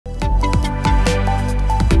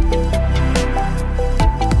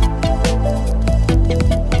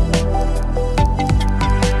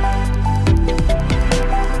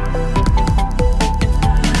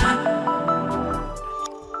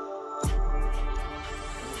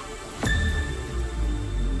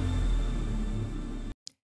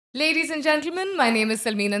Ladies and gentlemen, my name is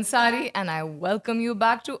Sulmeen Ansari, and I welcome you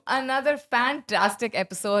back to another fantastic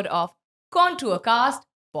episode of Contourcast,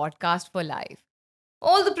 Podcast for Life.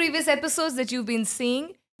 All the previous episodes that you've been seeing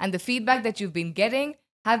and the feedback that you've been getting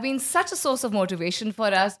have been such a source of motivation for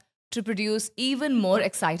us to produce even more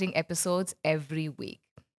exciting episodes every week.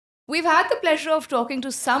 We've had the pleasure of talking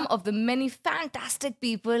to some of the many fantastic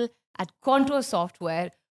people at Contour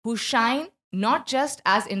Software who shine not just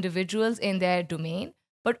as individuals in their domain,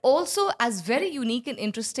 but also as very unique and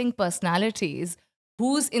interesting personalities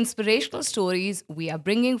whose inspirational stories we are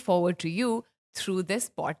bringing forward to you through this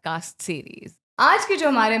podcast series. आज के जो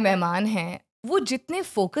हमारे मेहमान हैं वो जितने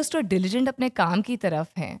focused और diligent अपने काम की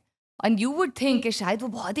तरफ हैं एंड यू वुड थिंक कि शायद वो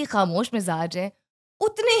बहुत ही खामोश मिजाज है,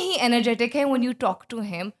 उतने ही एनर्जेटिक हैं when you talk to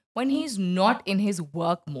him when he is not in his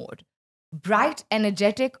work mode. Bright,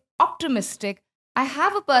 energetic, optimistic. I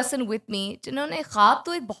have a person with me जिन्होंने ख्वाब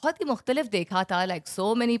तो एक बहुत ही मुख्तलिफ देखा था, like so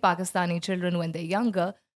many Pakistani children when they're younger,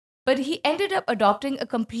 but he ended up adopting a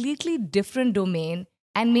completely different domain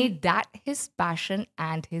and made that his passion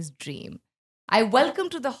and his dream. I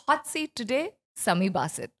welcome to the hot seat today, Sami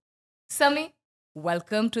Basit. Sami,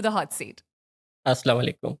 welcome to the hot seat. Assalamu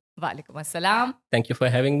alaikum. Walaikum assalam. Thank you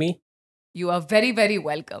for having me. You are very, very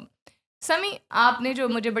welcome. समी, आपने जो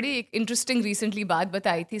मुझे बड़ी एक interesting recently बात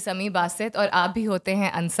बताई थी, समी बासित और आप भी होते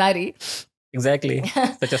हैं Ansari. Exactly.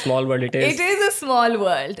 Such a small world it is. It is a small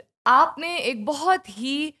world. आपने एक बहुत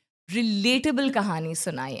ही रिलेटेबल कहानी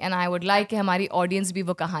सुनाई एंड आई वुड लाइक कि हमारी ऑडियंस भी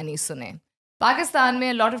वो कहानी सुने. पाकिस्तान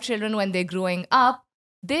में lot of children when they growing up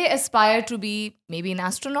they aspire to be maybe an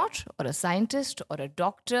astronaut or a scientist or a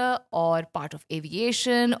doctor or part of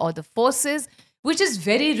aviation or the forces, which is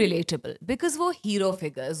very relatable because वो hero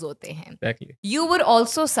figures होते हैं. Exactly. You were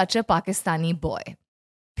also such a Pakistani boy.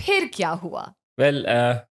 फिर क्या हुआ? Well,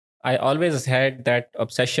 I always had that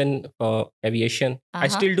obsession for aviation.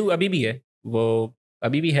 I still do. अभी भी है. वो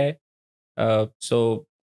अभी भी है. So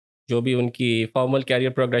जो भी उनकी formal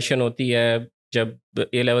career progression होती है, जब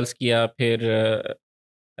A levels किया, फिर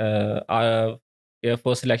air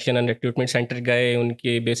force selection and recruitment centre गए,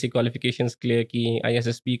 उनके बेसिक क्वालिफिकेशंस क्लियर की,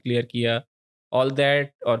 ISSB क्लियर किया, ऑल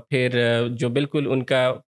दैट. और फिर जो बिल्कुल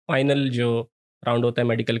उनका फाइनल जो राउंड होता है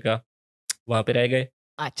मेडिकल का, वहाँ पे रह गए.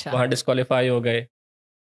 अच्छा. वहाँ डिस्क्वालीफाई हो गए.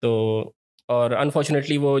 तो और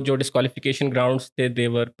अनफॉर्चुनेटली वो जो डिस्क्वालिफिकेशन ग्राउंड्स थे दे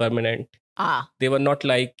वर permanent. They were not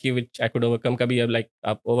like कि विच आई कुड ओवरकम. कभी अब लाइक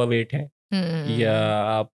आप ओवरवेट हैं या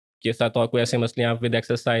आपके साथ और कोई ऐसे मसले हैं, आप विद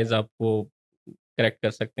एक्सरसाइज आपको करेक्ट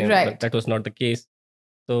कर सकते हैं. Right. That was not the case.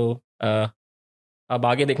 तो अब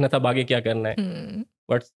आगे देखना था, अब आगे क्या करना है,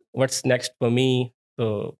 व्हाट्स नेक्स्ट फॉर मी. तो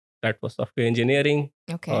दैट वाज सॉफ्टवेयर इंजीनियरिंग.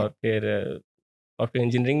 और फिर सॉफ्टवेयर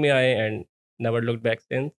इंजीनियरिंग में आए and never looked back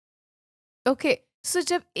since. Okay, सो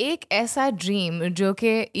जब एक ऐसा ड्रीम जो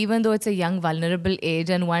कि even though it's a young vulnerable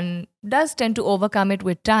as and one does tend to overcome it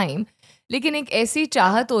with time, लेकिन एक ऐसी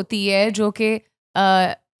चाहत होती है जो कि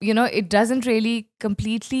you know it doesn't really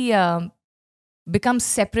completely become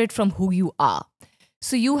separate from who you are.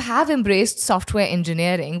 So you have embraced software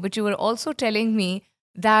engineering, but you were also telling me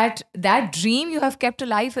that that dream you have kept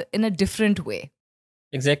alive in a different way.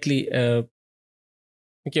 Exactly.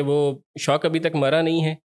 क्योंकि वो शौक अभी तक मरा नहीं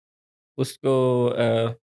है. उसको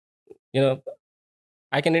you know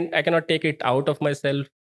I cannot take it out of myself.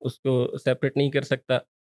 उसको separate नहीं कर सकता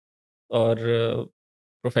और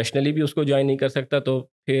प्रोफेशनली भी उसको ज्वाइन नहीं कर सकता. तो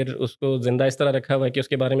फिर उसको जिंदा इस तरह रखा हुआ है कि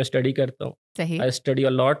उसके बारे में स्टडी करता हूँ. I study a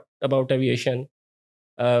lot about aviation.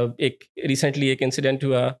 एक रिसेंटली एक इंसिडेंट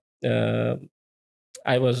हुआ.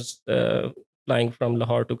 I was flying from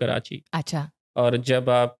Lahore to Karachi. अच्छा. और जब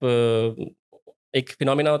आप एक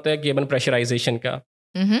फिनोमेना होता है केबिन प्रेशराइजेशन का.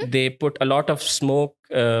 They put a lot of smoke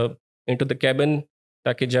into the cabin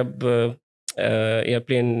ताकि जब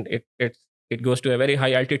airplane it goes to a very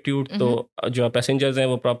high altitude, तो जो पैसेंजर्स हैं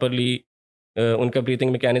वो प्रॉपरली उनका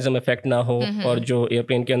ब्रीथिंग मैकेनिज्म इफेक्ट ना हो और जो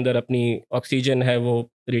एयरप्लेन के अंदर अपनी ऑक्सीजन है वो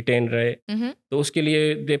रिटेन रहे. तो उसके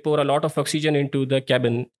लिए दे पोर a lot of oxygen into the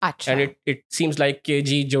cabin. And it seems like कि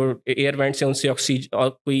जी जो एयर वेंट से उनसे ऑक्सीजन और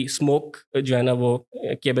कोई स्मोक जो है ना वो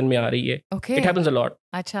कैबिन में आ रही है. It happens a lot.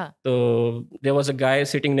 अच्छा. तो there was a guy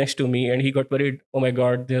sitting next to me and he got worried, oh my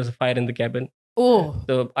God there is a fire in the cabin.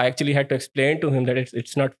 So I actually had to explain to him that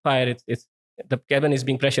it's not fire, it's the cabin is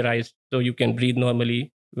being pressurized, so you can breathe normally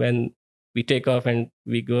when we take off and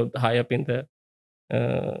we go high up in the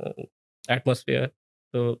atmosphere.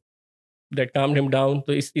 So that calmed him down.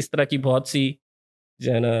 तो इस तरह की बहुत सी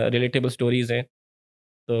जो है ना relatable stories हैं.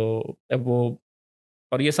 तो अब वो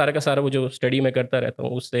और ये सारा का सारा वो जो स्टडी में करता रहता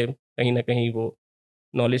हूँ उससे कहीं ना कहीं वो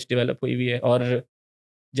नॉलेज डेवलप हुई हुई है. और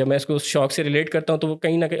जब मैं इसको उस शौक से रिलेट करता हूँ तो वो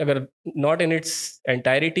कहीं ना कहीं अगर नॉट इन इट्स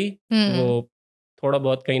एंटायरिटी वो थोड़ा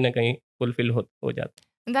बहुत कहीं ना कहीं फुलफिल हो जाता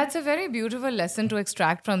है। That's a very beautiful lesson to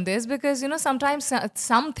extract from this because, sometimes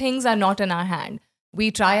some things are not in our hand. We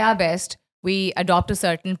try our best, we adopt a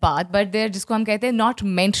certain path, but they're just not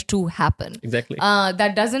meant to happen. Exactly.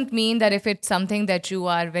 That doesn't mean that if it's something that you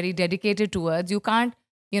are very dedicated towards, you can't,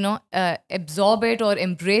 absorb it or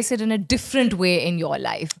embrace it in a different way in your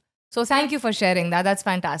life. So thank you for sharing that. That's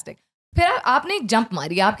fantastic. फिर आपने एक jump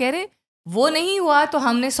मारी, आप कह रहे वो नहीं हुआ तो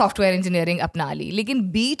हमने सॉफ्टवेयर इंजीनियरिंग अपना ली, लेकिन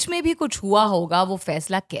बीच में भी कुछ हुआ होगा, वो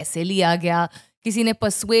फैसला कैसे लिया गया, किसी ने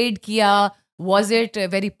परसुएड किया, was it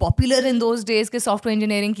very popular in those days के सॉफ्टवेयर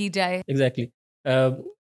इंजीनियरिंग की जाए? Exactly,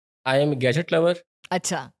 I am gadget lover.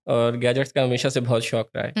 अच्छा। और गैजेट्स का हमेशा से बहुत शौक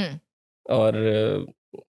रहा है। और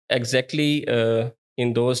exactly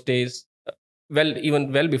in those days,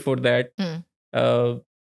 well before that,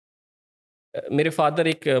 मेरे फादर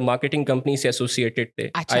एक मार्केटिंग कंपनी से एसोसिएटेड थे।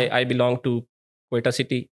 I belong to Quetta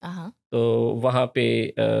city. तो वहाँ पे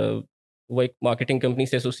वो एक मार्केटिंग कंपनी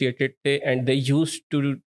से एसोसिएटेड थे and they used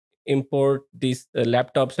to import these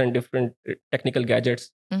laptops and different technical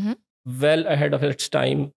gadgets well ahead of its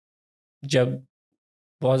time, जब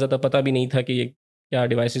बहुत ज़्यादा पता भी नहीं था कि ये क्या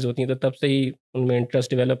डिवाइसेस होती हैं। तो तब से ही उनमें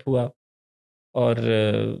इंटरेस्ट डेवलप हुआ। और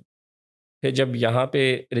फिर जब यहाँ पे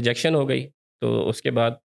रिजेक्शन हो गई तो उसके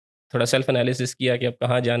बाद थोड़ा सेल्फ एनालिसिस किया कि अब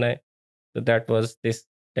कहाँ जाना है। तो that was this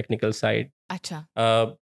technical side. अच्छा।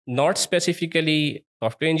 Not specifically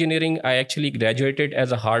software engineering. I actually graduated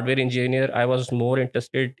as a hardware engineer. I was more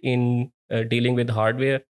interested in dealing with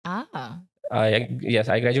hardware. Yes,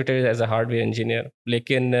 I graduated as a hardware engineer.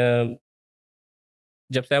 लेकिन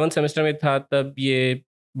जब 7th semester में था तब ये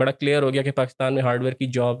बड़ा clear हो गया कि पाकिस्तान में हार्डवेयर की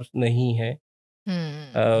जॉब्स नहीं है।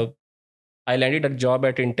 I landed a job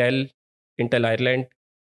at Intel Ireland,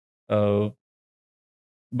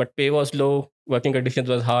 but pay was low, working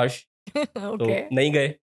conditions was harsh. Okay. तो नहीं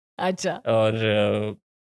गए। अच्छा। और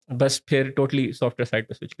बस फिर टोटली सॉफ्टवेयर साइड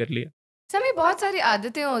पे स्विच कर लिया। समी, बहुत सारी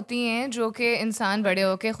आदतें होती हैं जो कि इंसान बड़े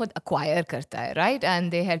होके खुद अक्वायर करता है, right?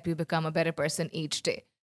 And they help you become a better person each day.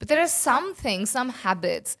 But there are some things, some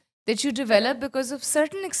habits that you develop because of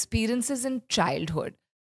certain experiences in childhood.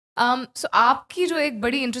 सो आपकी जो एक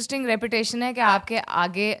बड़ी इंटरेस्टिंग रेपुटेशन है कि आपके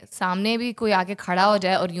आगे सामने भी कोई आके खड़ा हो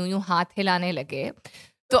जाए और यूं यूं हाथ हिलाने लगे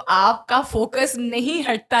तो आपका फोकस नहीं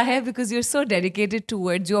हटता है because you are so dedicated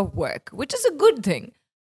towards your work, which is a good thing.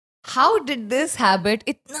 How did this habit,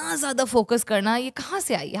 इतना ज्यादा फोकस करना, ये कहाँ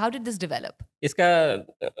से आई? How did this develop? इसका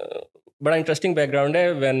बड़ा इंटरेस्टिंग बैकग्राउंड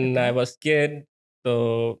है। व्हेन आई वाज किड,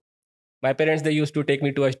 तो my parents they used to take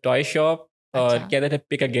me to a toy shop और कहते थे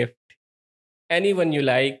pick a gift, anyone you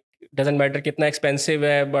like, doesn't matter कितना एक्सपेंसिव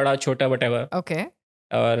है, बड़ा छोटा वटएवर। ओके।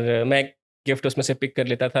 और मैं गिफ्ट उसमें से पिक कर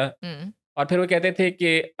लेता था। और फिर वो कहते थे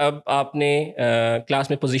कि अब आपने क्लास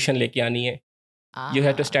में पोजीशन लेके आनी है, you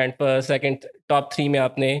have to stand first, second, top 3 में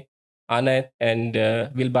आपने आना है and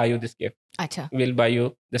will buy you this gift. अच्छा। Will buy you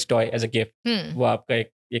this toy as a gift. वो आपका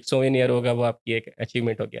एक सोवेनियर होगा, वो आपकी एक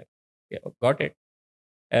अचीवमेंट हो गया। Got it.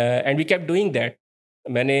 And we kept doing that.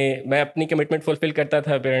 मैं अपनी कमिटमेंट फुलफिल करता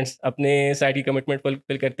था, पेरेंट्स अपने साइड की कमिटमेंट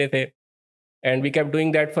फुलफिल करते थे। And we kept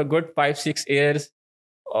doing that for good 5-6 years.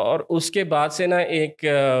 और उसके बाद से ना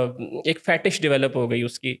एक फैटिश डेवलप हो गई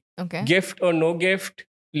उसकी। गिफ्ट और नो गिफ्ट,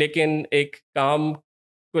 लेकिन एक काम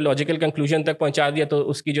को लॉजिकल कंक्लूजन तक पहुंचा दिया तो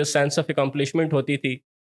उसकी जो सेंस ऑफ अकम्पलिशमेंट होती थी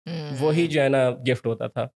वही जो है ना गिफ्ट होता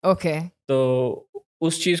था। ओके। तो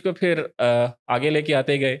उस चीज़ को फिर आगे लेके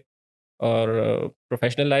आते गए और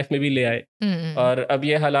प्रोफेशनल लाइफ में भी ले आए। और अब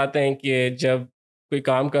ये हालात हैं कि जब कोई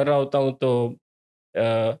काम कर रहा होता हूँ तो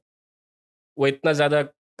वो इतना ज़्यादा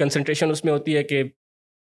कंसंट्रेशन उसमें होती है कि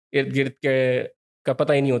इर्द गिर्द के का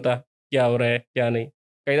पता ही नहीं होता क्या हो रहा है क्या नहीं।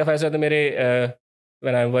 कई दफ़ा ऐसा होता है, मेरे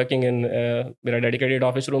when I am working in, मेरा डेडिकेटेड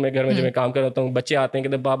ऑफिस रूम है घर में, जब मैं काम कर रहा हूँ, बच्चे आते हैं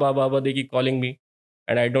कहते बाबा बाबा दे की calling me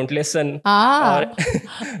and I don't listen. और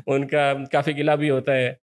उनका काफ़ी गिला भी होता है।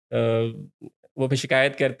 वो भी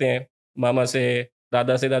शिकायत करते हैं मामा से,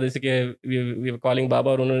 दादा से, दादी से कि वी कॉलिंग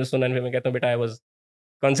बाबा, और उन्होंने सुना। मैं कहता हूँ बेटा I was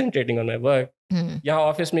concentrating on my work. यहाँ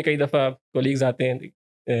ऑफिस में कई दफ़ा कोलीग्स आते हैं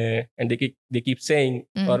and they keep saying,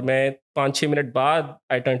 और मैं 5-6 मिनट बाद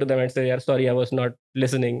I turn to them and say यार sorry I was not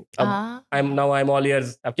listening, अब I'm all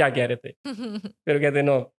ears, अब क्या कह रहे थे? फिर कहते हैं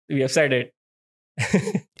no we have said it.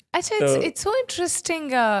 अच्छा, it's so interesting,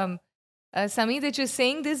 Sami, that you're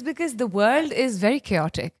saying this because the world is very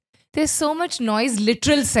chaotic. There's so much noise,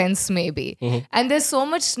 literal sense maybe, and there's so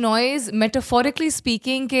much noise metaphorically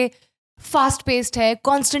speaking के fast paced है,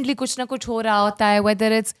 constantly कुछ ना कुछ हो रहा होता है,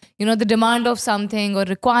 whether it's the demand of something और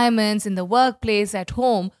requirements in the work place, at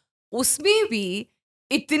home, उसमें भी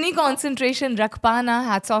इतनी कॉन्सेंट्रेशन रख पाना,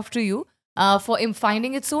 hats off to you for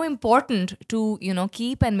finding it so important to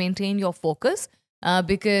keep and maintain your focus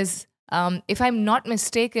because if I'm not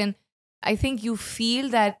mistaken, I think you feel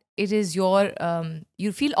that it is your,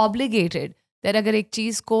 you feel obligated that अगर एक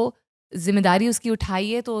चीज़ को जिम्मेदारी उसकी उठाई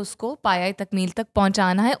है तो उसको पाया तकमील तक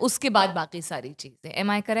पहुंचाना है, उसके बाद बाकी सारी चीज़ें. Am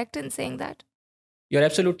I correct in saying that? You're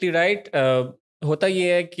absolutely right. होता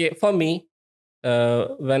ये है कि for me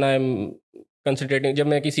when I am concentrating, जब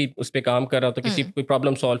मैं किसी उस पे काम कर रहा हूँ, तो किसी कोई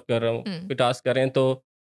प्रॉब्लम सॉल्व कर रहा हूँ, कोई टास्क कर रहे हैं, तो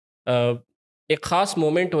एक ख़ास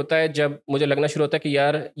मोमेंट होता है जब मुझे लगना शुरू होता है कि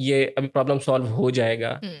यार ये अभी प्रॉब्लम सॉल्व हो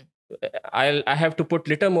जाएगा. I have to put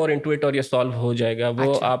little more into it और ये सॉल्व हो जाएगा.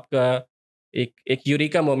 वो अच्छा. आपका एक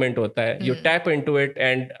यूरिका मोमेंट होता है. You tap into it,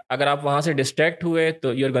 and अगर आप वहाँ से डिस्ट्रैक्ट हुए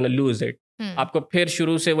तो you are gonna lose it. आपको फिर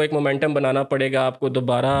शुरू से वो एक मोमेंटम बनाना पड़ेगा, आपको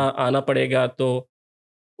दोबारा आना पड़ेगा. तो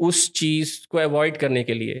उस चीज़ को अवॉइड करने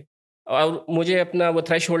के लिए, और मुझे अपना वो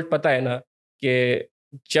थ्रेशोल्ड पता है ना कि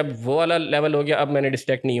जब वो वाला लेवल हो गया, अब मैंने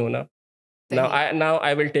डिस्ट्रैक्ट नहीं होना. Now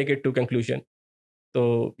I will take it to conclusion.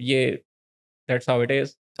 तो ये that's how it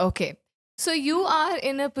is. Okay. So you are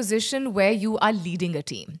in a position where you are leading a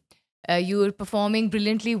team. You're performing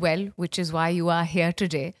brilliantly well, which is why you are here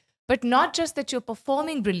today. But not just that you're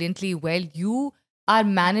performing brilliantly well, you are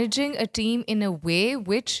managing a team in a way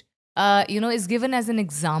which, is given as an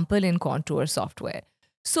example in Contour software.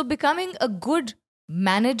 So becoming a good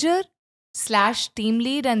manager slash team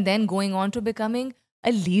lead and then going on to becoming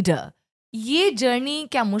a leader. ये journey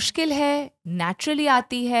क्या मुश्किल है? Naturally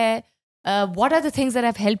आती है? What are the things that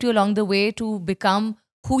have helped you along the way to become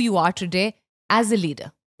who you are today as a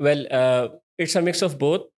leader? Well, it's a mix of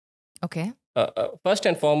both. Okay. First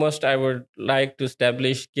and foremost, I would like to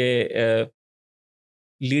establish that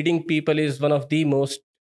leading people is one of the most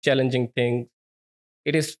challenging things.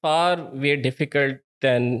 It is far way difficult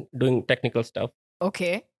than doing technical stuff.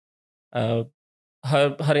 Okay.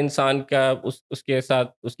 हर इंसान का उसके साथ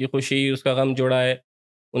उसकी खुशी, उसका गम जुड़ा है.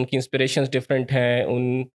 उनकी इंस्पिरेशंस डिफरेंट हैं,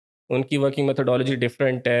 उनकी वर्किंग मेथोडोलॉजी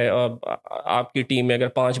डिफरेंट है. और आपकी टीम में अगर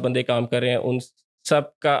 5 बंदे काम कर रहे हैं, उन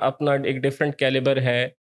सब का अपना एक डिफरेंट कैलिबर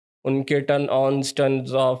है. उनके टर्न ऑन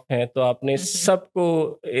टर्न्स ऑफ हैं, तो आपने सबको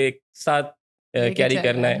एक साथ कैरी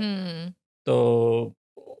करना है. तो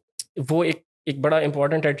वो एक बड़ा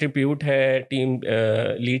इम्पोर्टेंट एट्रीब्यूट है टीम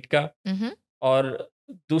लीड का. और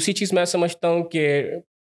दूसरी चीज़ मैं समझता हूँ कि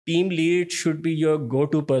team lead should be your go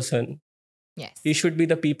to person. He should be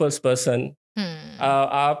the peoples person.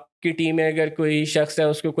 आपकी टीम में अगर कोई शख्स है,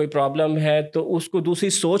 उसको कोई प्रॉब्लम है, तो उसको दूसरी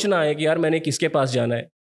सोच ना आए कि यार मैंने किसके पास जाना है.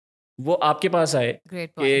 वो आपके पास आए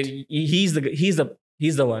कि he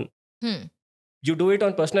is the one. You do it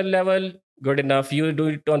on personal level, good enough. You do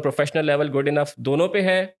it on professional level, good enough. दोनों पे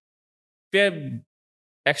है, फिर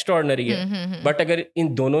एक्स्ट्राऑर्डिनरी है. बट अगर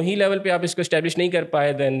इन दोनों ही लेवल पे आप इसको एस्टेब्लिश नहीं कर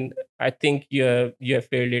पाए, then I think you have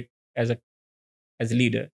failed it as a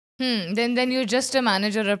leader. Then you're just a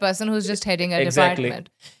manager or a person who's just heading a Exactly. department.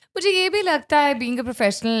 मुझे ये भी लगता है, being a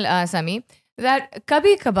professional, Sami, that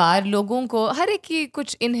कभी कभार लोगों को हर एक की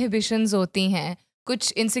कुछ inhibitions होती हैं,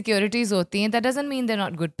 कुछ insecurities होती हैं. That doesn't mean they're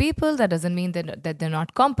not good people. That doesn't mean that they're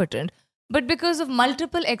not competent. But because of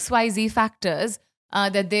multiple XYZ factors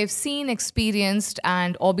that they've seen, experienced,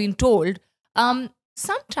 and or been told,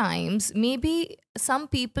 sometimes maybe some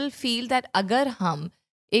people feel that अगर हम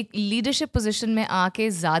एक leadership position में आके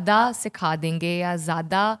ज़्यादा सिखा देंगे या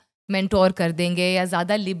ज़्यादा मेंटोर कर देंगे या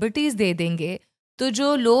ज़्यादा लिबर्टीज़ दे देंगे, तो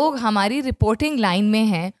जो लोग हमारी रिपोर्टिंग लाइन में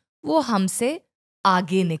हैं वो हमसे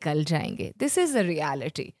आगे निकल जाएंगे. This is the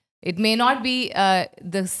reality. It may not be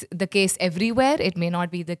the case everywhere. It may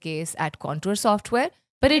not be the case at Contour Software,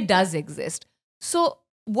 but it does exist. So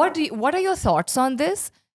what are your thoughts on this?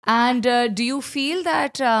 And do you feel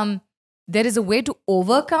that there is a way to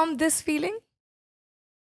overcome this feeling?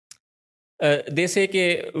 They say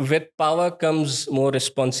that with power comes more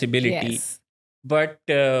responsibility. Yes. But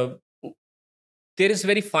there is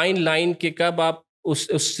very fine line कि कब आप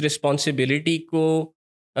उस responsibility को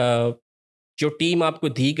जो team आपको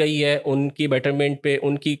दी गई है उनकी बेटरमेंट पे,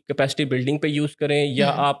 उनकी कैपेसिटी बिल्डिंग पे यूज़ करें, या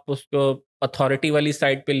आप उसको अथॉरिटी वाली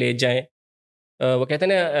साइड पे ले जाएं. वो कहते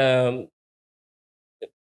हैं ना,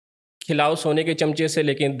 खिलाओ सोने के चमचे से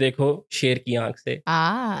लेकिन देखो शेर की आंख से.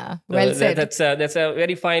 Well said. That's a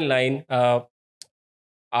very fine line.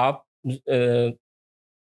 आप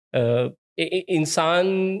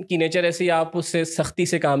इंसान की नेचर ऐसी, आप उससे सख्ती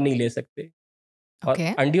से काम नहीं ले सकते. और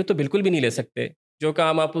अंडियों तो बिल्कुल भी नहीं ले सकते. जो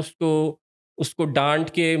काम आप उसको डांट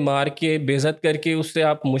के, मार के, बेइज्जत करके उससे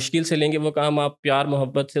आप मुश्किल से लेंगे, वो काम आप प्यार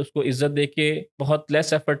मोहब्बत से उसको इज्जत दे के बहुत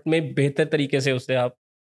लेस एफर्ट में बेहतर तरीके से उससे आप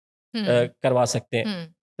करवा सकते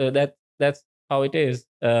हैं. So that's how it is.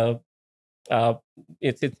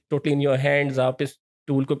 It's totally in your hands. आप इस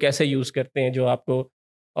टूल को कैसे यूज़ करते हैं जो आपको.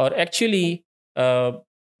 और एक्चुअली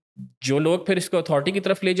जो लोग फिर इसको अथॉरिटी की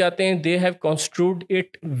तरफ ले जाते हैं, they have construed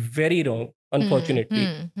it very wrong unfortunately.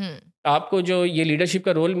 आपको जो ये लीडरशिप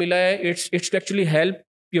का रोल मिला है, it's to actually help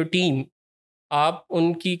your team. आप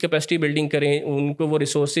उनकी कैपेसिटी बिल्डिंग करें, उनको वो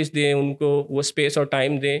रिसोर्सेज दें, उनको वो स्पेस और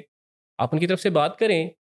टाइम दें, आप उनकी तरफ से बात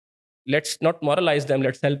करें। Let's not मॉरलाइज them,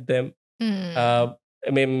 let's help them.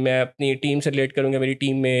 मैं अपनी टीम से रिलेट करूँगा। मेरी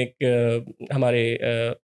टीम में एक हमारे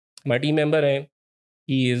टीम मेंबर हैं।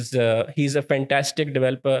 he is a fantastic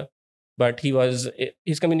developer, but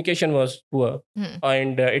his communication was poor.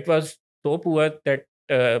 And it was so poor that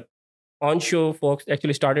on-show folks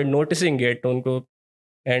actually started noticing it unko,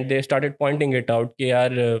 and they started pointing it out कि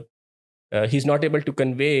यार he's not able to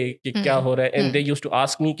convey कि क्या हो रहा है, and they used to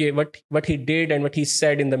ask me कि what he did and what he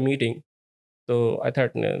said in the meeting. So I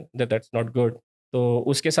thought that's not good. तो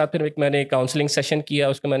उसके साथ फिर मैंने काउंसलिंग सेशन किया।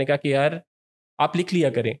 उसको मैंने कहा कि यार आप लिख लिया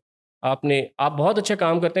करें, आप बहुत अच्छा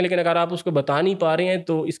काम करते हैं, लेकिन अगर आप उसको बता नहीं पा रहे हैं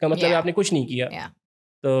तो इसका मतलब है आपने कुछ नहीं किया।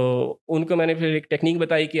 तो उनको मैंने फिर एक टेक्निक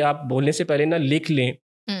बताई कि आप बोलने से पहले ना लिख लें।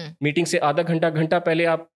 मीटिंग से आधा घंटा पहले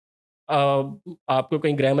आपको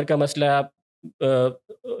कहीं ग्रामर का मसला है, आप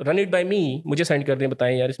रन इट बाय मी, मुझे सेंड कर दें,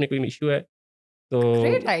 बताएं यार इसमें कोई इशू है। तो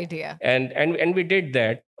great idea. And we did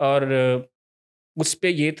that. और उस पे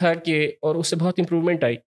ये था कि और उससे बहुत इम्प्रूवमेंट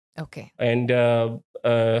आई। ओके। एंड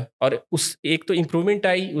और उस एक तो इम्प्रूवमेंट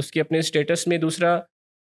आई उसके अपने स्टेटस में, दूसरा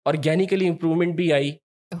ऑर्गेनिकली इम्प्रूवमेंट भी आई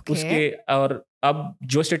उसके। और अब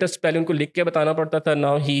जो स्टेटस पहले उनको लिख के बताना पड़ता था,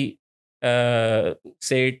 नाउ ही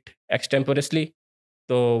से इट एक्सटेम्पोरसली।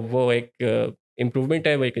 तो वो एक इम्प्रूवमेंट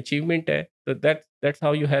है, वो एक अचीवमेंट है। तो that's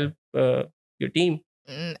how you help your team.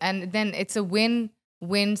 And then it's a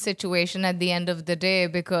win-win situation at the end of the day,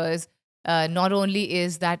 because not only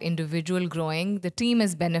is that individual growing, the team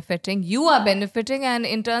is benefiting, you are benefiting, and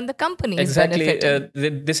in turn the company is benefiting.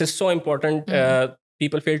 This is so important.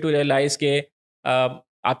 People fail to realize कि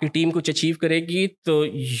आपकी team कुछ achieve करेगी तो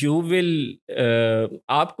you will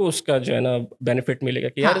आपको उसका जो है ना बेनिफिट मिलेगा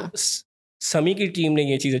कि यार समी की टीम ने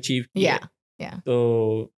ये चीज़ अचीव की है। तो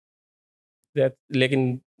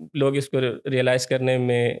लेकिन लोग इसको रियलाइज करने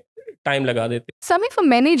में टाइम लगा देते। Sami, for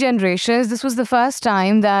many generations, this was the first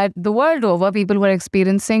time that the world over people were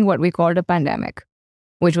experiencing what we called a pandemic,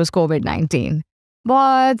 which was COVID-19.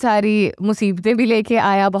 बहुत सारी मुसीबतें भी लेके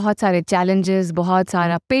आया, बहुत सारे challenges, बहुत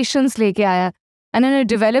सारा patience लेके आया. And in a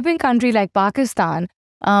developing country like Pakistan,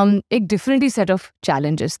 एक different set of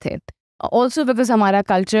challenges थे. Also because हमारा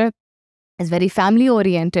culture is very family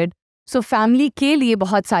oriented, so family के लिए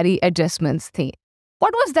बहुत सारी adjustments थी.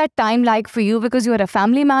 What was that time like for you? Because you are a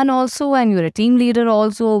family man also, and you're a team leader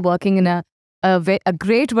also, working in a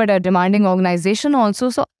great but a demanding organization also.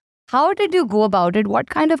 So how did you go about it? What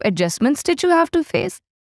kind of adjustments did you have to face?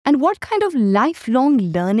 And what kind of lifelong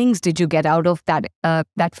learnings did you get out of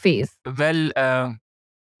that phase? Well,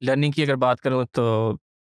 learning की अगर बात करूँ तो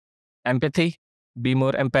empathy, be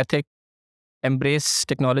more empathic, embrace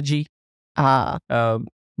technology.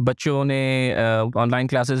 बच्चों ने online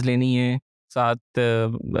classes लेनी है, साथ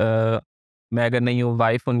मैं अगर नहीं हूँ,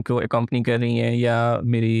 वाइफ उनको अकम्पनी कर रही हैं, या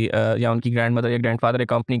मेरी या उनकी ग्रैंड मदर या ग्रैंड फादर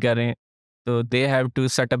अकम्पनी कर रहे हैं, तो they have to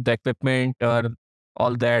set up the equipment और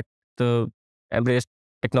ऑल दैट। तो एम्ब्रेस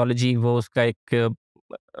टेक्नोलॉजी, वो उसका एक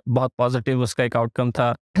बहुत पॉजिटिव उसका एक आउटकम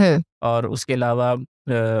था। और उसके अलावा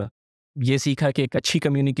ये सीखा कि एक अच्छी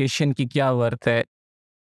कम्युनिकेशन की क्या वर्थ है।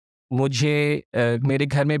 मुझे मेरे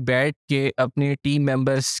घर में बैठ के अपने टीम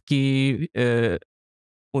मेंबर्स की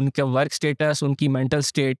उनका वर्क स्टेटस, उनकी मेंटल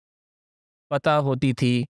स्टेट पता होती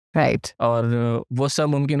थी। राइट। और वो सब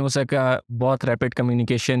मुमकिन हो सका बहुत रैपिड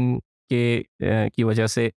कम्युनिकेशन की वजह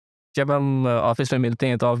से। जब हम ऑफिस में मिलते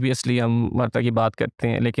हैं तो ऑब्वियसली हम मर्ता की बात करते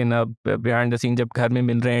हैं, लेकिन अब बिहाइंड द सीन जब घर में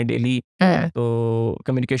मिल रहे हैं डेली, तो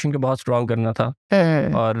कम्युनिकेशन को बहुत स्ट्रॉन्ग करना था।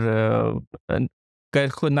 और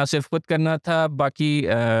खुद ना सिर्फ खुद करना था,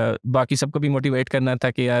 बाकी सबको भी मोटिवेट करना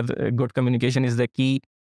था कि यार good communication is the key.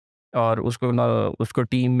 और उसको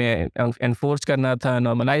टीम में एनफोर्स करना था,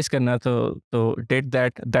 नॉर्मलाइज करना था। तो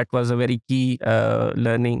दैट वाज अ वेरी की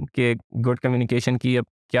लर्निंग कि गुड कम्युनिकेशन की अब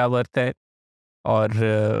क्या वर्थ है। और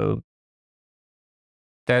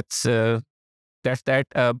that's that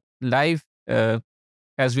life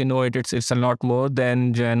as we know it's a lot more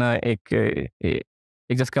than जो है ना एक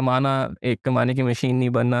जस्ट कमाने की मशीन नहीं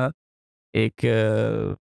बनना। एक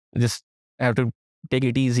just have to take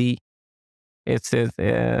it easy.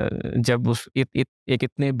 जब एक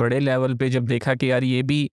इतने बड़े लेवल पे जब देखा कि यार ये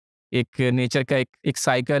भी एक नेचर का एक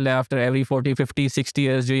साइकिल है, आफ्टर एवरी 40 50 60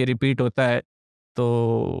 ईयर्स जो ये रिपीट होता है,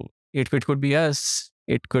 तो it could be us,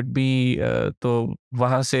 it could be. तो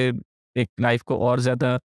वहाँ से एक लाइफ को और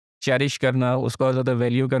ज़्यादा चेरिश करना, उसको और ज़्यादा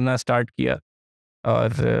वैल्यू करना स्टार्ट किया।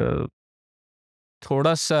 और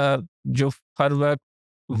थोड़ा सा जो हर वक्त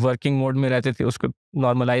वर्किंग मोड में रहते थे उसको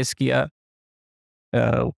नॉर्मलाइज किया,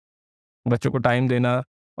 बच्चों को टाइम देना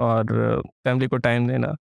और फैमिली को टाइम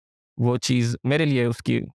देना, वो चीज़ मेरे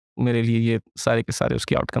लिए ये सारे के सारे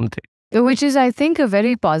उसके आउटकम थे। Which is, I think, a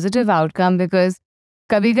very positive outcome because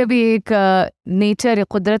कभी कभी एक नेचर,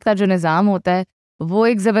 कुदरत का जो निज़ाम होता है वो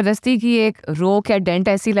एक ज़बरदस्ती की एक रोक या डेंट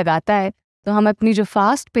ऐसी लगाता है, तो हम अपनी जो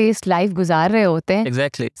फास्ट पेस्ड लाइफ गुजार रहे होते हैं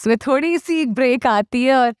एग्जैक्टली उसमें थोड़ी सी एक ब्रेक आती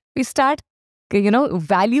है और we start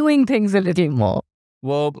valuing things a little more.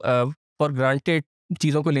 वो फॉर ग्रांटेड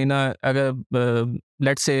चीज़ों को लेना, अगर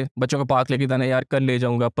लेट्स से बच्चों को पार्क लेके जाना, यार कल ले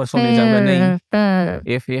जाऊंगा, परसों ले जाऊंगा,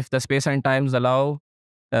 नहीं, if the space and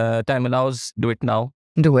time allows, do it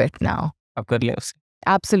now, आप कर लें उसे।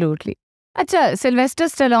 एब्सोल्युटली। अच्छा, सिल्वेस्टर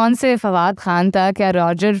स्टैलोन से फवाद खान तक या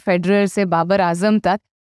रॉजर फेडरर से बाबर आजम तक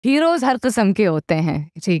हीरोज हर किस्म के होते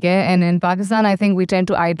हैं, ठीक है? And in Pakistan I think we tend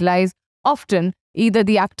to idolise often either the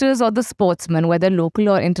actors और द स्पोर्ट्समैन, वेदर लोकल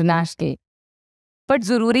और इंटरनेशनल, बट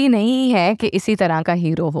ज़रूरी नहीं है कि इसी तरह का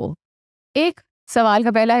हीरो हो। एक सवाल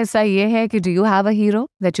का पहला हिस्सा ये है कि do you have a hero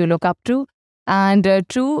that you look up to? And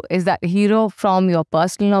two, is that hero from your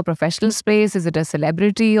personal or professional space? Is it a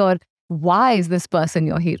celebrity, or why is this person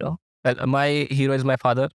your hero? Well, my hero is my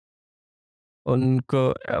father. उनको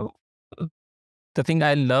the thing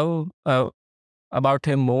I love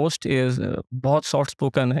about him most is बहुत soft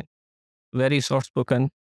spoken है, very soft spoken,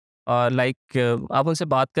 और like आप उनसे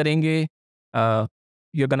बात करेंगे,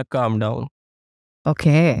 you're gonna calm down.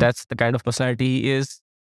 Okay. That's the kind of personality he is.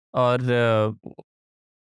 और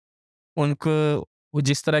उनको वो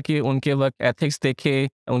जिस तरह की उनके वर्क एथिक्स देखे,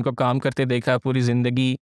 उनको काम करते देखा पूरी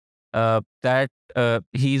ज़िंदगी, that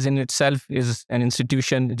he is in itself is an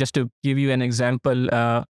institution. Just to give you an example,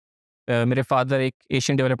 मेरे फादर एक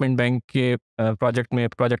एशियन डेवलपमेंट बैंक के प्रोजेक्ट में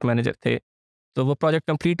प्रोजेक्ट मैनेजर थे, तो वो प्रोजेक्ट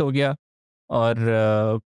कंप्लीट हो गया और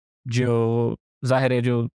जो ज़ाहिर है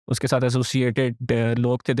जो उसके साथ एसोसिएटेड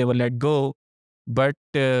लोग थे, दे वर let go, but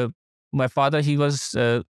my father he was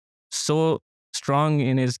so strong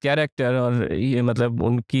in his character, और ये मतलब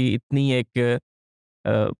उनकी इतनी एक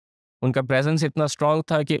उनका प्रेजेंस इतना स्ट्रॉन्ग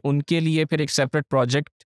था कि उनके लिए फिर एक सेपरेट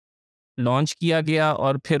प्रोजेक्ट लॉन्च किया गया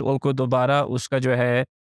और फिर उनको दोबारा उसका जो है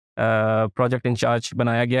प्रोजेक्ट इंचार्ज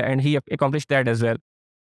बनाया गया, and he accomplish that as well.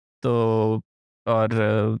 तो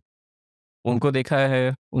और उनको देखा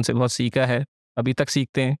है, उनसे बहुत सीखा है, अभी तक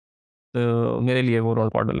सीखते हैं, तो मेरे लिए वो रोल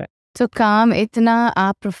मॉडल है। तो काम इतना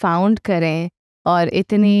आप प्रोफाउंड करें और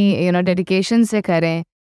इतनी डेडिकेशन से करें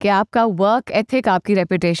कि आपका वर्क एथिक आपकी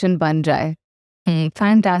रेपुटेशन बन जाए।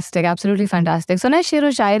 Fantastic, absolutely fantastic. सो ना, शेर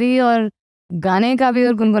व शायरी और गाने का भी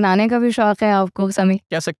और गुनगुनाने का भी शौक है आपको समी?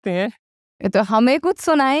 कह सकते हैं। तो हमें कुछ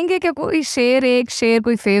सुनाएंगे क्या, कोई शेर, एक शेर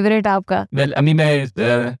कोई फेवरेट आपका? वेल, अभी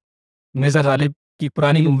मैं मिर्ज़ा गालिब की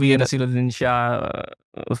पुरानी मूवी है नसीरुद्दीन शाह,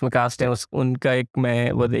 उसमें कास्ट है उनका एक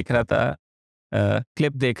मैं वो देख रहा था,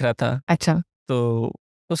 क्लिप देख रहा था। अच्छा। तो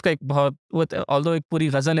उसका एक बहुत वो ऑल्दो एक पूरी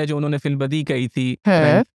गज़ल है जो उन्होंने फिल्मबदी कही थी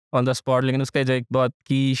ऑन द स्पॉट, लेकिन उसका जो एक बहुत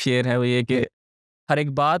की शेर है वो ये कि हर एक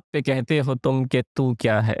बात पे कहते हो तुम कि तू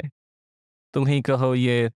क्या है, तुम ही कहो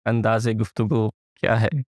ये अंदाज़े गुफ्तगू क्या है।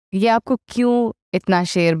 ये आपको क्यों इतना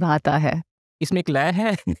शेर भाता है? इसमें एक लय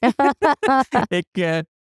है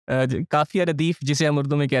एक काफिया रदीफ जिसे हम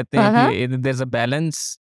उर्दू में कहते हैं कि देयर इज अ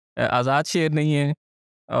बैलेंस, आज़ाद शेर नहीं है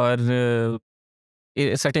और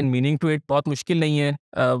सर्टेन मीनिंग टू इट, बहुत मुश्किल नहीं है,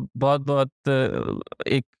 बहुत बहुत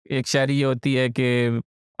एक शायरी ये होती है कि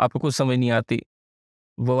आपको कुछ समझ नहीं आती,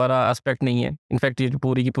 वो वाला एस्पेक्ट नहीं है। इनफैक्ट ये जो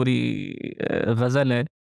पूरी की पूरी गज़ल है,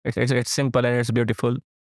 it's simple and it's beautiful.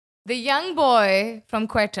 The young boy from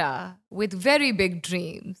Quetta with very big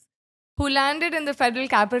dreams, who landed in the federal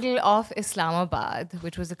capital of Islamabad,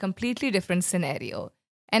 which was a completely different scenario,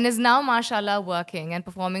 and is now, mashallah, working and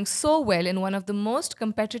performing so well in one of the most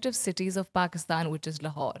competitive cities of Pakistan, which is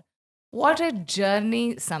Lahore. What a journey,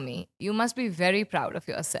 Sami. You must be very proud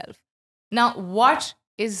of yourself. Now, what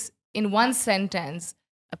is, in one sentence,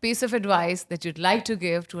 a piece of advice that you'd like to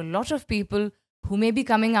give to a lot of people who may be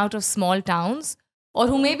coming out of small towns or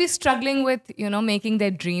who may be struggling with, making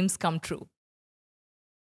their dreams come true?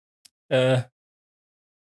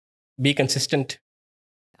 Be consistent.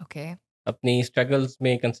 Okay. अपनी struggles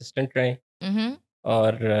में consistent रहें Mm-hmm.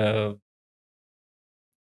 और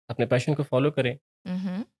अपने passion को follow करें।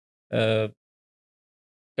 Mm-hmm.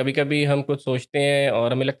 कभी कभी हम कुछ सोचते हैं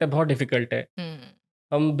और हमें लगता है बहुत डिफ़िकल्ट है,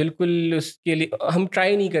 हम बिल्कुल उसके लिए हम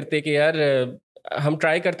ट्राई नहीं करते कि यार हम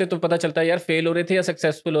ट्राई करते तो पता चलता है यार फेल हो रहे थे या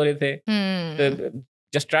सक्सेसफुल हो रहे थे। तो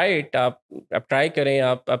जस्ट ट्राई इट, आप ट्राई करें,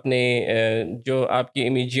 आप अपने जो आपके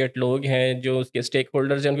इमीडिएट लोग हैं, जो उसके स्टेक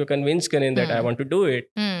होल्डर्स हैं, उनको कन्विंस करें that I want to do it,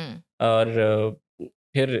 और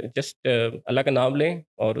फिर जस्ट अल्लाह का नाम लें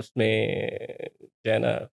और उसमें जो है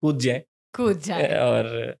ना कूद जाए और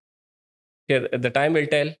फिर द टाइम विल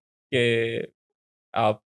टेल कि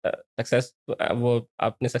आप सक्सेस वो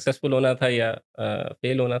आपने सक्सेसफुल होना था या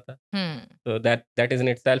फेल होना था। तो दैट इज इन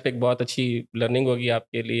इटसेल्फ एक बहुत अच्छी लर्निंग होगी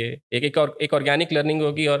आपके लिए, एक ऑर्गेनिक लर्निंग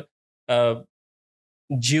होगी। और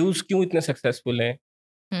ज्यूस क्यों इतने सक्सेसफुल हैं?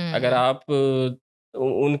 अगर आप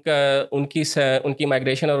उनकी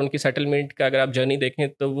माइग्रेशन और उनकी सेटलमेंट का अगर आप जर्नी देखें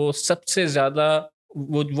तो वो सबसे ज़्यादा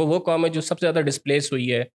वो कौम है जो सबसे ज़्यादा डिस्प्लेस हुई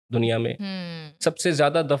है दुनिया में, सबसे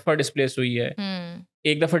ज़्यादा दफ़ा डिस्प्लेस हुई है।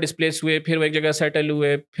 एक दफ़ा डिस्प्लेस हुए, फिर वो एक जगह सेटल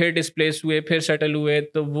हुए, फिर डिस्प्लेस हुए, फिर सेटल हुए।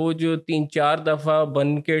 तो वो जो 3-4 दफ़ा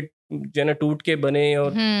बन के जो है ना टूट के बने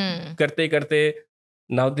और करते करते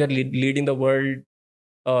now they are leading the world.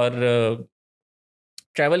 और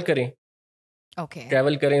ट्रैवल करें,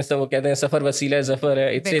 ट्रैवल करें। सब वो कहते हैं सफ़र वसीला है ज़फ़र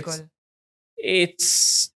है।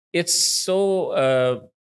 It's so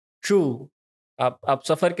true. आप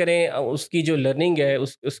सफ़र करें, उसकी जो लर्निंग है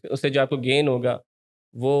उससे जो आपको गेन होगा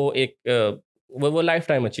वो एक वो लाइफ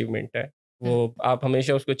टाइम अचीवमेंट है। वो आप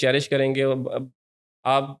हमेशा उसको चेरिश करेंगे।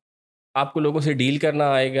 आप आपको लोगों से डील करना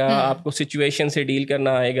आएगा, आपको सिचुएशन से डील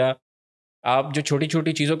करना आएगा। आप जो छोटी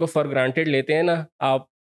छोटी चीज़ों को फॉर ग्रांटेड लेते हैं ना, आप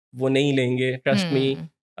वो नहीं लेंगे, ट्रस्ट मी।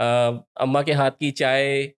 अम्मा के हाथ की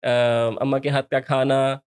चाय, अम्मा के हाथ का खाना,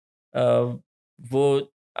 अ, वो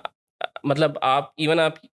मतलब आप इवन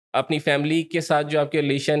आप अपनी फैमिली के साथ जो आपके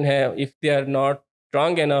रिलेशन है, if they are not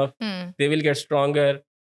strong enough, they will get stronger.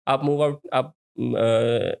 आप मूव आउट, आप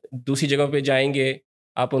दूसरी जगहों पे जाएंगे,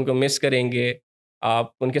 आप उनको मिस करेंगे,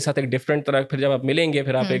 आप उनके साथ एक डिफरेंट तरह, फिर जब आप मिलेंगे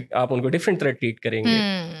फिर आप उनको डिफरेंट तरह ट्रीट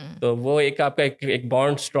करेंगे। तो वो एक आपका एक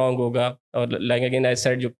बॉन्ड स्ट्रांग होगा। और लाइक अगेन आई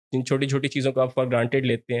सेड, जो जिन छोटी छोटी चीज़ों को आप फॉर ग्रांटेड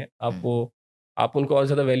लेते हैं, आप उनको और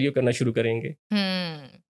ज़्यादा वैल्यू करना शुरू करेंगे।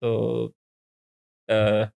 तो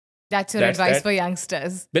That's your advice for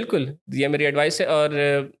youngsters. बिल्कुल, ये मेरी एडवाइस है। और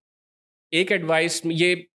एक एडवाइस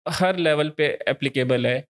ये हर लेवल पे एप्लीकेबल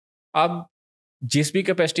है। आप जिस भी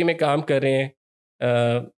कैपेसिटी में काम कर रहे हैं,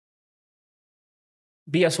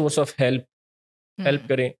 be a source of help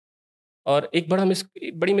करें। और एक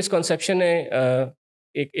बड़ी मिसकॉन्सेप्शन है,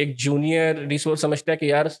 एक जूनियर रिसोर्स समझता है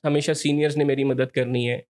कि यार हमेशा सीनियर्स ने मेरी मदद करनी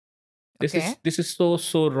है। This is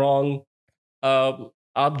so wrong.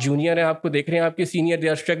 आप जूनियर हैं, आपको देख रहे हैं आपके senior, they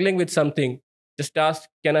are struggling with something, just ask,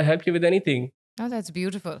 can I help you with anything? Oh, that's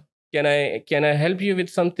beautiful. Can I help you with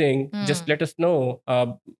something? Just let us know,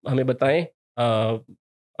 आप हमें बताएं।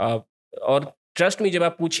 आप और ट्रस्ट में जब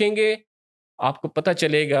आप पूछेंगे आपको पता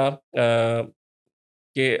चलेगा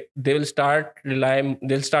कि they will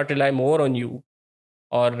start rely more on you.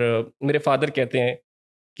 और मेरे फादर कहते हैं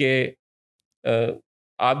कि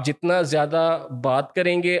आप जितना ज़्यादा बात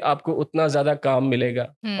करेंगे आपको उतना ज़्यादा काम मिलेगा,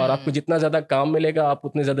 और आपको जितना ज़्यादा काम मिलेगा आप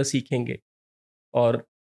उतने ज़्यादा सीखेंगे। और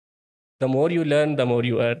the more you learn the more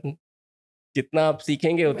you earn. जितना आप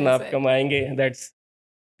सीखेंगे उतना आप कमाएंगे।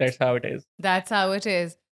 That's how it is. That's how it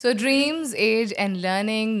is. So dreams, age, and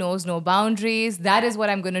learning knows no boundaries. That is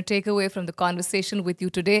what I'm going to take away from the conversation with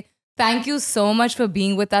you today. Thank you so much for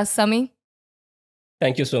being with us, Sami.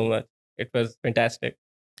 Thank you so much. It was fantastic.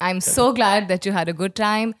 I'm so glad that you had a good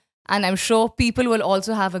time, and I'm sure people will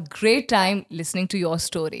also have a great time listening to your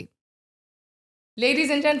story.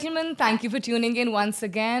 Ladies and gentlemen, thank you for tuning in once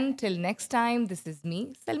again. Till next time, this is me,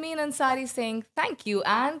 Sulmeen Ansari, saying thank you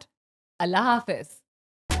and Allah Hafiz.